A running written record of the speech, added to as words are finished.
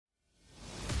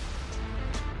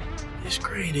This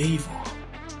great evil,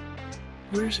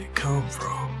 where's it come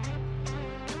from?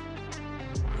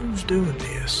 Who's doing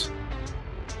this?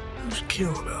 Who's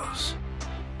killing us?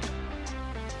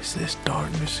 Is this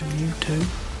darkness in you too?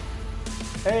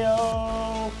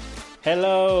 Heyo!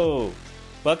 Hello!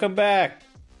 Welcome back!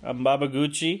 I'm Baba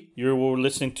Gucci. You're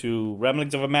listening to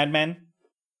Ramblings of a Madman.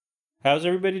 How's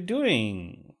everybody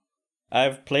doing?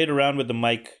 I've played around with the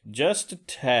mic just a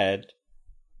tad,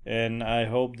 and I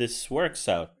hope this works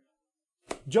out.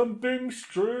 Jumping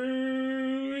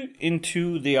straight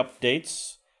into the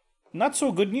updates. Not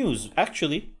so good news,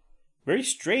 actually. Very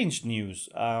strange news.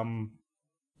 I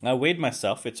weighed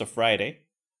myself. It's a Friday.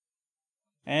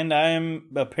 And I'm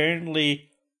apparently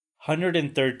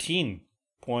 113.1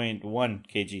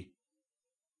 kg.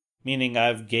 Meaning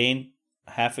I've gained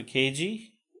half a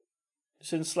kg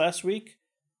since last week.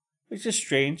 Which is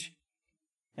strange.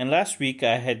 And last week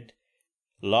I had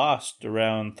lost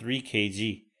around 3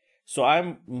 kg. So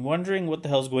I'm wondering what the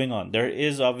hell's going on. There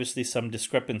is obviously some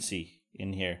discrepancy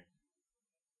in here.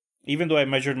 Even though I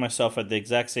measured myself at the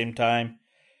exact same time,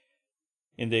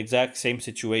 in the exact same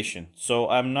situation. So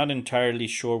I'm not entirely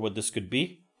sure what this could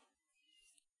be.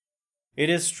 It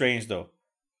is strange though.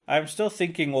 I'm still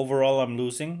thinking overall I'm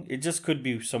losing. It just could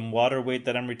be some water weight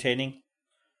that I'm retaining.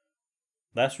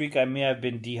 Last week I may have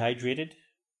been dehydrated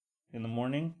in the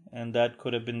morning, and that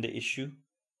could have been the issue.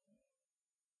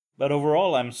 But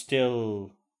overall I'm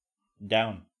still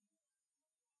down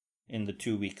in the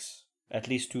 2 weeks. At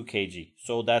least 2 kg.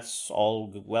 So that's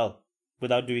all well.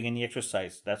 Without doing any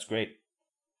exercise. That's great.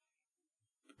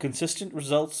 Consistent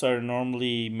results are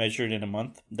normally measured in a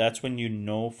month. That's when you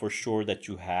know for sure that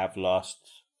you have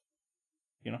lost,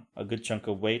 a good chunk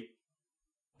of weight.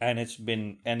 And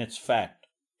it's fat.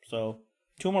 So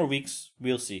 2 more weeks,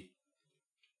 we'll see.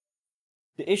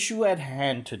 The issue at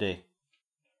hand today.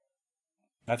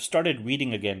 I've started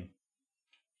reading again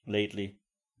lately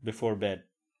before bed.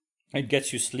 It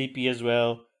gets you sleepy as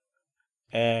well,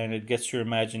 and it gets your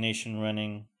imagination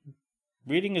running.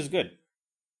 Reading is good.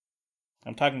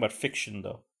 I'm talking about fiction,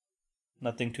 though.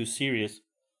 Nothing too serious.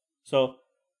 So,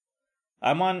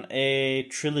 I'm on a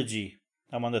trilogy.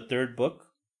 I'm on the 3rd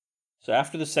book. So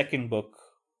after the 2nd book,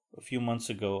 a few months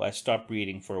ago, I stopped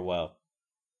reading for a while.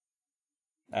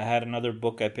 I had another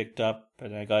book I picked up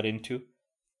and I got into.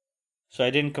 So I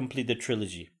didn't complete the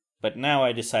trilogy. But now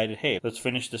I decided, hey, let's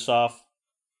finish this off.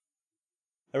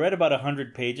 I read about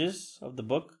 100 pages of the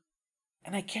book,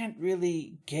 and I can't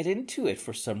really get into it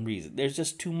for some reason. There's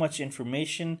just too much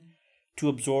information to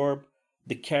absorb.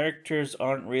 The characters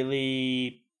aren't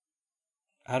really...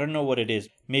 I don't know what it is.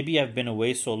 Maybe I've been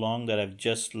away so long that I've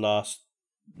just lost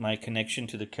my connection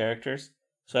to the characters,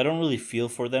 so I don't really feel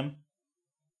for them.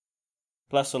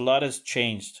 Plus, a lot has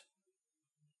changed.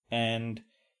 And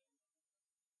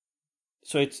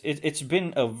so it's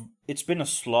been a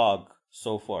slog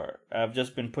so far. I've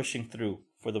just been pushing through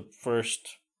for the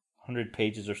first 100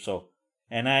 pages or so.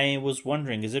 And I was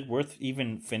wondering, is it worth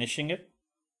even finishing it?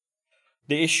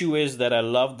 The issue is that I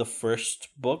loved the first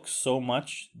book so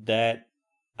much that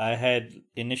I had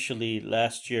initially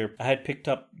last year, I had picked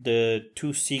up the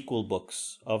 2 sequel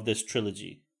books of this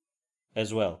trilogy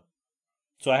as well.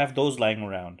 So I have those lying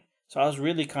around. So I was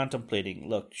really contemplating,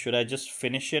 look, should I just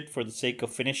finish it for the sake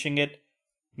of finishing it?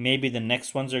 Maybe the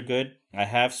next ones are good. I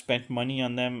have spent money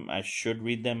on them. I should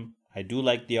read them. I do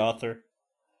like the author.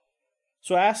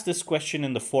 So I asked this question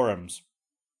in the forums.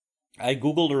 I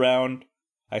Googled around.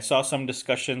 I saw some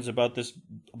discussions about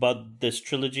this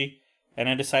trilogy. And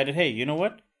I decided, hey, you know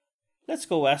what? Let's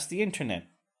go ask the internet.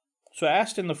 So I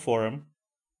asked in the forum,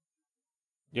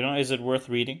 is it worth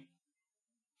reading?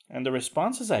 And the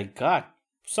responses I got,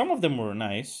 some of them were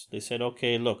nice. They said,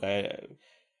 okay, look,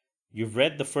 you've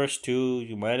read the first 2,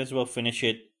 you might as well finish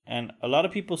it. And a lot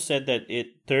of people said that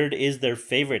 3rd is their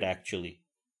favorite, actually.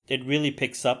 It really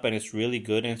picks up and it's really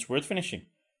good and it's worth finishing.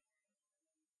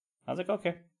 I was like,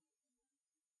 okay.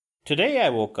 Today I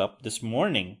woke up, this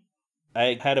morning,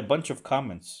 I had a bunch of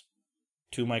comments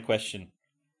to my question.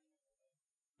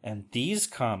 And these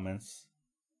comments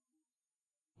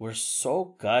were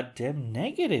so goddamn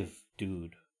negative,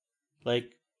 dude.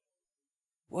 Like,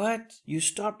 what? You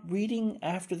stopped reading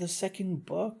after the 2nd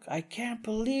book? I can't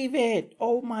believe it.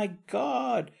 Oh my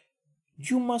god.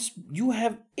 You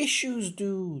have issues,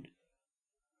 dude.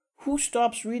 Who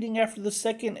stops reading after the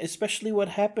 2nd, especially what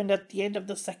happened at the end of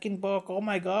the 2nd book? Oh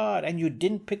my god. And you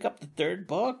didn't pick up the 3rd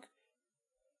book?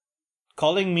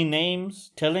 Calling me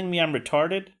names, telling me I'm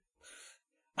retarded?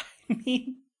 I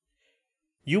mean,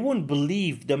 you wouldn't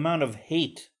believe the amount of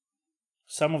hate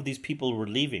some of these people were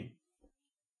leaving.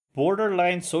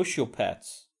 Borderline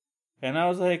sociopaths. And I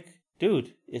was like,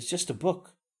 dude, it's just a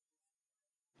book.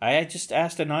 I just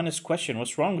asked an honest question.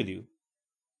 What's wrong with you?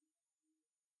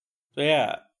 So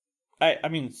yeah, I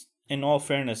mean, in all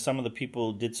fairness, some of the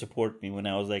people did support me when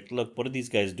I was like, look, what are these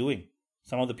guys doing?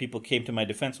 Some of the people came to my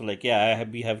defense, were like, yeah,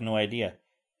 we have no idea.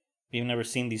 We've never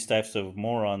seen these types of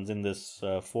morons in this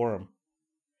forum.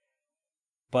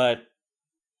 But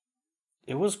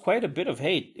it was quite a bit of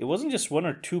hate. It wasn't just one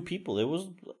or two people. It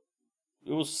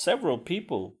was several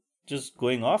people just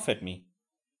going off at me.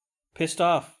 Pissed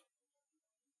off.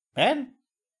 Man,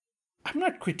 I'm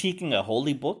not critiquing a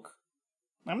holy book.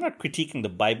 I'm not critiquing the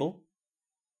Bible.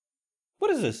 What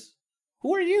is this?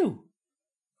 Who are you?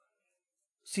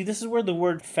 See, this is where the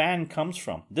word fan comes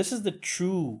from. This is the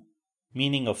true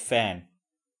meaning of fan.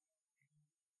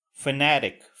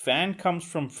 Fanatic. Fan comes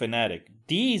from fanatic.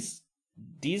 These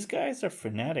guys are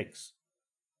fanatics.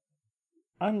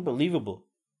 Unbelievable.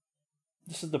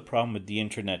 This is the problem with the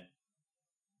internet.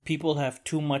 People have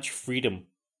too much freedom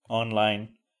online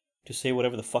to say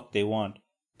whatever the fuck they want.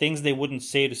 Things they wouldn't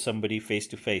say to somebody face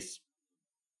to face.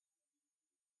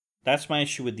 That's my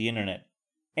issue with the internet.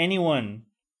 Anyone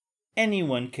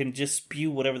can just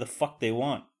spew whatever the fuck they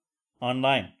want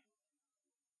online.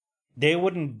 They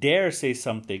wouldn't dare say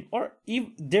something. Or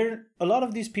even, a lot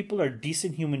of these people are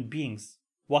decent human beings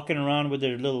walking around with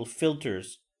their little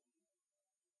filters.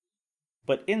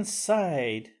 But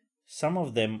inside, some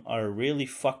of them are really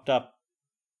fucked up.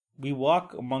 We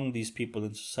walk among these people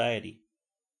in society.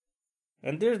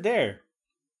 And they're there,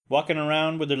 walking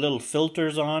around with their little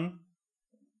filters on,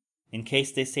 in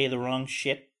case they say the wrong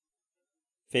shit,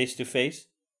 face to face.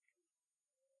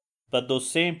 But those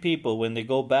same people, when they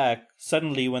go back,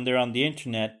 suddenly when they're on the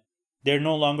internet, they're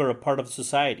no longer a part of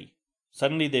society.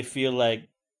 Suddenly they feel like,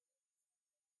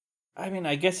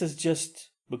 I guess it's just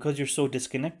because you're so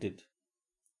disconnected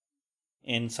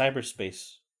in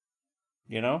cyberspace,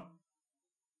 you know?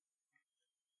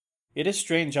 It is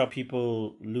strange how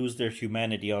people lose their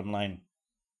humanity online.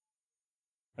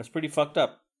 That's pretty fucked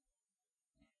up.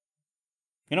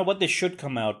 You know what they should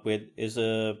come out with is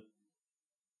a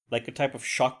type of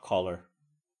shock collar,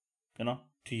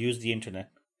 to use the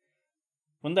internet.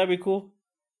 Wouldn't that be cool?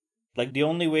 Like the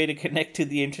only way to connect to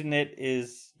the internet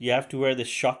is you have to wear this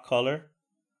shock collar.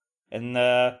 And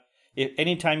if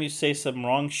anytime you say some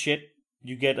wrong shit,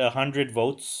 you get 100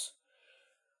 votes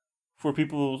for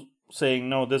people saying,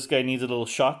 no, this guy needs a little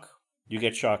shock. You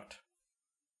get shocked.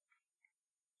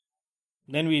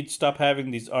 Then we'd stop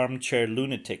having these armchair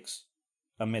lunatics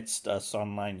amidst us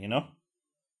online,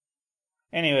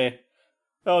 Anyway,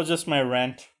 that was just my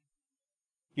rant.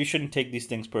 You shouldn't take these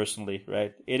things personally,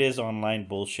 right? It is online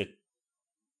bullshit.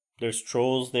 There's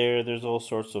trolls there, there's all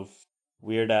sorts of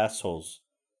weird assholes.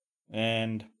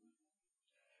 And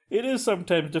it is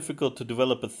sometimes difficult to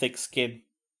develop a thick skin,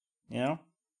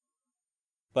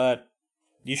 But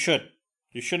you should.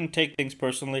 You shouldn't take things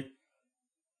personally.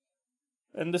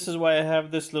 And this is why I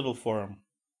have this little forum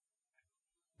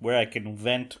where I can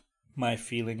vent my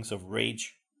feelings of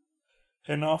rage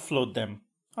and offload them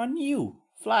on you,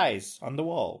 flies on the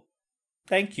wall.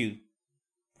 Thank you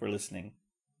for listening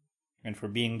and for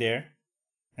being there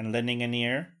and lending an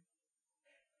ear.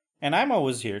 And I'm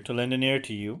always here to lend an ear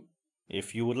to you.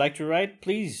 If you would like to write,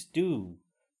 please do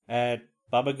at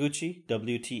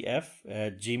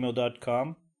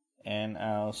babagucci.wtf@gmail.com. And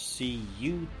I'll see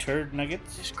you turd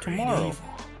nuggets tomorrow.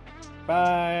 Evil.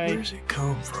 Bye. Where's it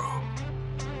come from?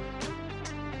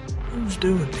 Who's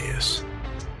doing this?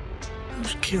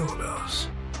 Who's killed us?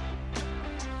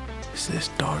 Is this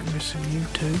darkness in you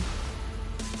too?